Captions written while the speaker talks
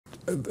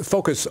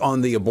focus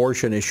on the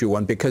abortion issue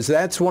because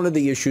that's one of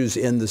the issues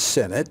in the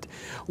Senate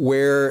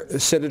where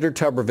Senator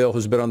Tuberville,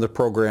 who's been on the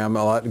program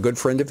a lot, a good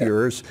friend of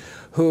yours,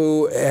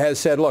 who has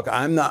said, look,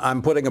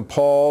 I'm putting a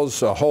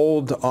pause, a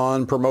hold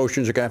on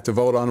promotions. You're going to have to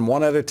vote on them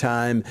one at a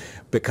time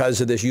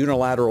because of this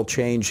unilateral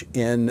change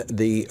in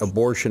the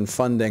abortion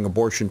funding,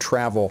 abortion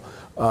travel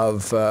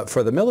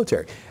for the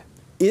military.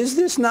 Is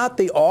this not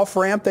the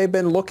off-ramp they've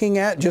been looking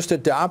at? Just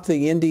adopt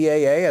the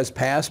NDAA as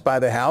passed by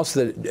the House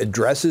that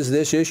addresses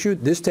this issue?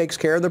 This takes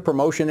care of the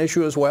promotion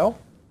issue as well?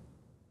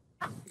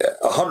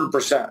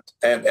 100%.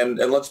 And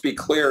let's be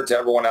clear to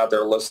everyone out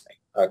there listening.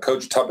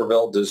 Coach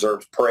Tuberville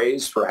deserves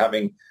praise for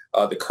having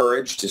the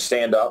courage to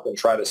stand up and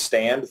try to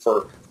stand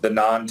for the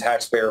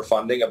non-taxpayer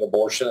funding of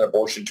abortion and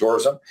abortion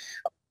tourism.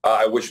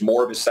 I wish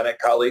more of his Senate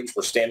colleagues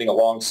were standing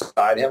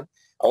alongside him.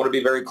 I want to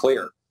be very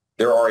clear.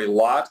 There are a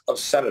lot of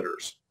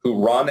senators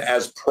who run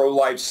as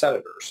pro-life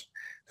senators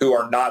who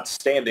are not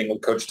standing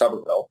with Coach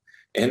Tuberville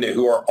and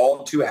who are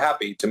all too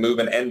happy to move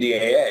an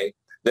NDAA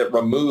that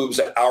removes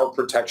our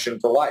protection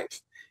for life.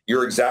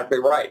 You're exactly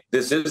right.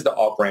 This is the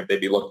off-ramp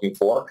they'd be looking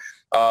for.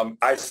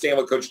 I stand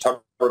with Coach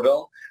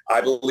Tuberville.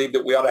 I believe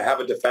that we ought to have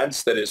a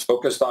defense that is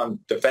focused on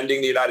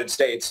defending the United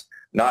States,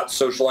 not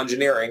social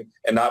engineering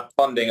and not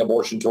funding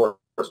abortion tourism.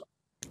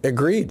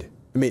 Agreed.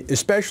 I mean,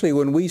 especially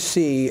when we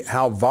see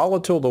how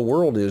volatile the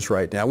world is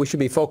right now, we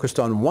should be focused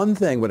on one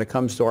thing when it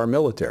comes to our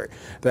military.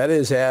 That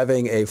is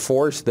having a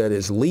force that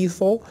is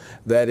lethal,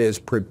 that is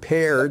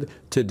prepared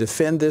to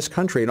defend this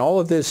country. And all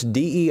of this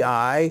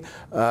DEI,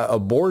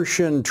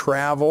 abortion,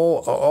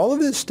 travel, all of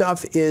this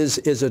stuff is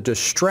a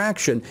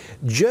distraction.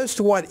 Just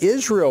what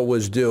Israel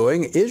was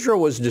doing, Israel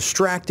was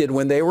distracted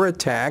when they were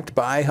attacked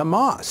by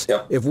Hamas.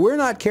 Yep. If we're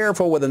not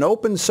careful with an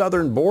open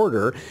southern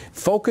border,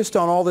 focused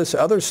on all this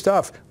other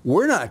stuff,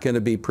 we're not going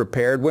to be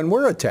prepared when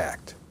we're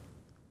attacked.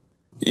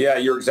 Yeah,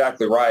 you're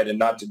exactly right. And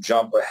not to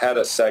jump ahead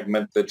a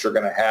segment that you're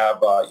going to have,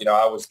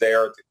 I was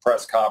there at the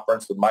press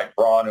conference with Mike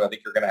Braun, who I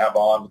think you're going to have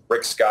on, with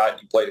Rick Scott.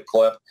 You played a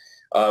clip.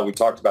 We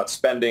talked about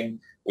spending.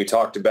 We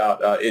talked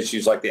about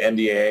issues like the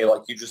NDAA,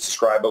 like you just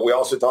described, but we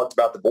also talked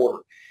about the border.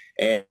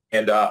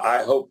 And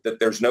I hope that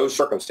there's no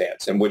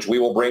circumstance in which we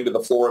will bring to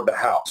the floor of the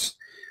House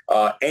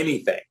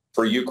anything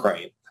for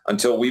Ukraine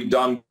until we've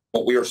done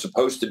what we are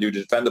supposed to do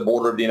to defend the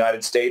border of the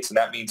United States, and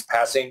that means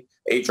passing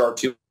H.R.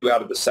 2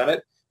 out of the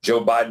Senate,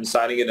 Joe Biden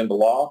signing it into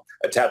law,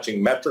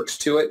 attaching metrics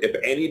to it. If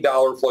any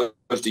dollar flows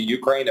to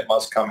Ukraine, it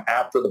must come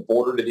after the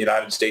border to the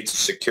United States is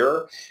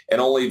secure,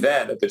 and only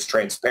then if it's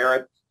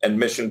transparent and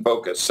mission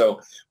focused.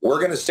 So we're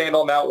going to stand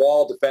on that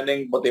wall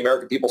defending what the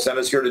American people sent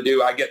us here to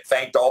do. I get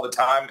thanked all the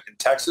time in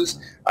Texas.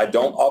 I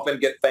don't often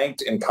get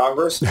thanked in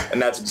Congress,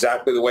 and that's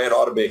exactly the way it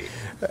ought to be.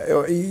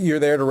 You're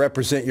there to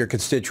represent your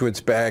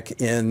constituents back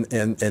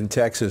in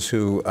Texas,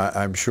 who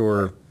I'm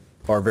sure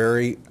are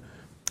very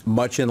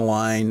much in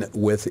line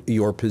with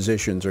your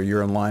positions, or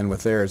you're in line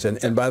with theirs.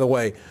 And by the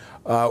way,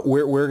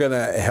 we're going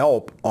to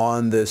help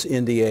on this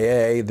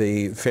NDAA.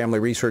 The Family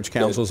Research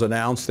Council's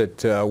announced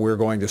that we're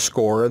going to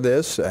score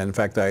this. And in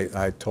fact,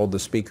 I told the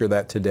Speaker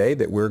that today,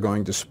 that we're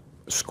going to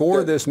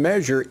score this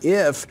measure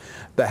if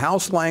the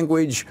House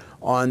language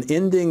on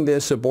ending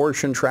this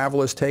abortion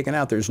travel is taken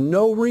out. There's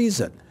no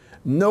reason.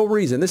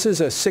 This is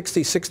a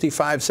 60,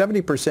 65,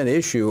 70%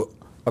 issue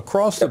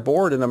across the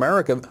board in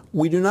America.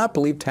 We do not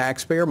believe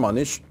taxpayer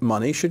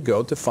money should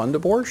go to fund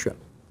abortion.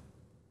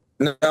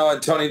 No,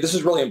 and Tony, this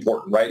is really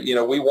important, right?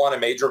 We won a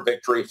major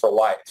victory for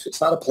life.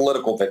 It's not a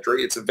political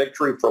victory. It's a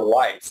victory for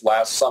life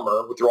last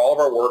summer through all of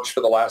our works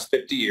for the last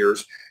 50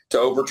 years to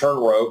overturn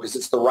Roe, because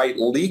it's the right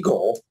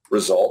legal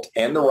result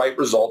and the right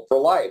result for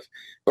life.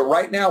 But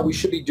right now, we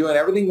should be doing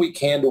everything we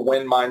can to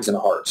win minds and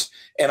hearts.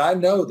 And I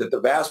know that the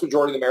vast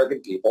majority of the American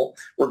people,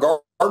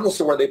 regardless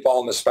of where they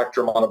fall on the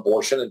spectrum on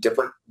abortion and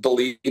different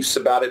beliefs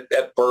about it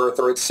at birth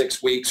or at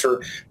 6 weeks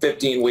or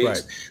 15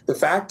 weeks, right, the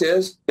fact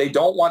is they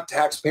don't want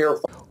taxpayer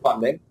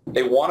funding.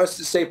 They want us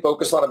to stay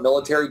focused on a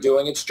military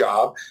doing its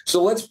job.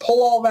 So let's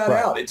pull all that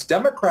out. It's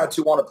Democrats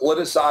who want to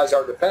politicize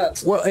our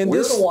defense. Well, and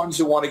we're the ones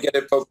who want to get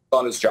it focused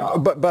on its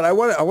job. But I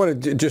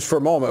want to just for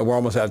a moment, we're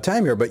almost out of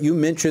time here, but you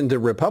mentioned the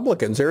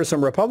Republicans. There are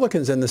some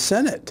Republicans in the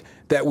Senate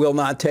that will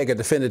not take a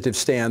definitive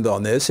stand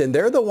on this, and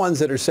they're the ones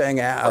that are saying,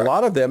 a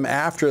lot of them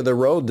after the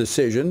Roe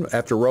decision,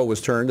 after Roe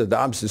was turned, the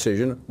Dobbs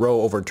decision,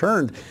 Roe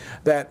overturned,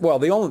 that, well,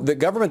 the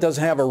government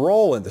doesn't have a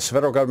role in this. The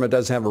federal government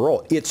doesn't have a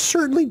role. It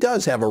certainly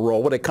does have a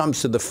role when it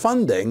comes to the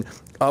funding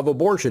of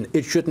abortion.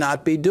 It should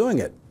not be doing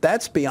it.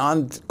 That's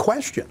beyond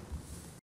question.